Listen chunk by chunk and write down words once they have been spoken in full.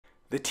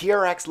The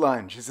TRX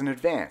Lunge is an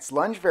advanced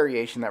lunge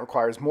variation that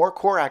requires more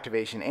core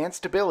activation and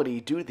stability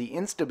due to the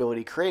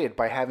instability created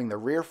by having the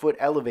rear foot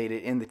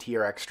elevated in the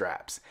TRX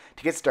straps.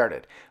 To get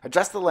started,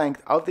 adjust the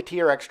length of the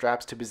TRX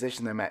straps to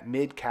position them at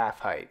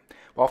mid-calf height.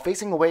 While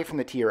facing away from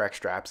the TRX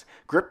straps,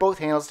 grip both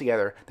handles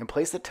together, then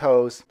place the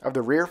toes of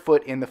the rear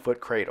foot in the foot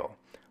cradle.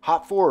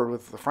 Hop forward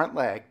with the front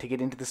leg to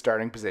get into the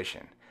starting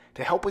position.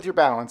 To help with your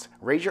balance,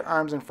 raise your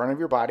arms in front of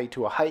your body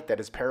to a height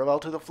that is parallel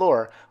to the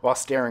floor while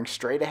staring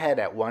straight ahead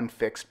at one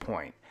fixed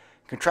point.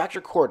 Contract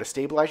your core to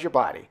stabilize your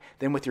body,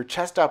 then with your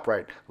chest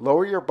upright,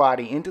 lower your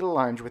body into the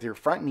lunge with your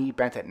front knee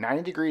bent at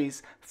 90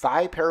 degrees,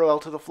 thigh parallel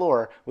to the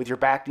floor, with your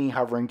back knee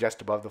hovering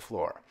just above the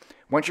floor.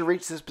 Once you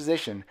reach this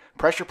position,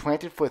 press your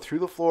planted foot through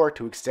the floor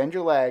to extend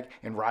your leg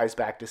and rise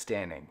back to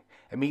standing.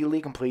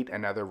 Immediately complete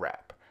another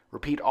rep.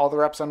 Repeat all the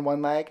reps on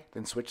one leg,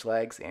 then switch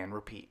legs and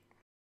repeat.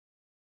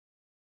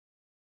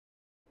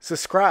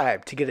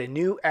 Subscribe to get a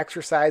new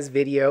exercise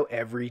video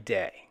every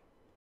day.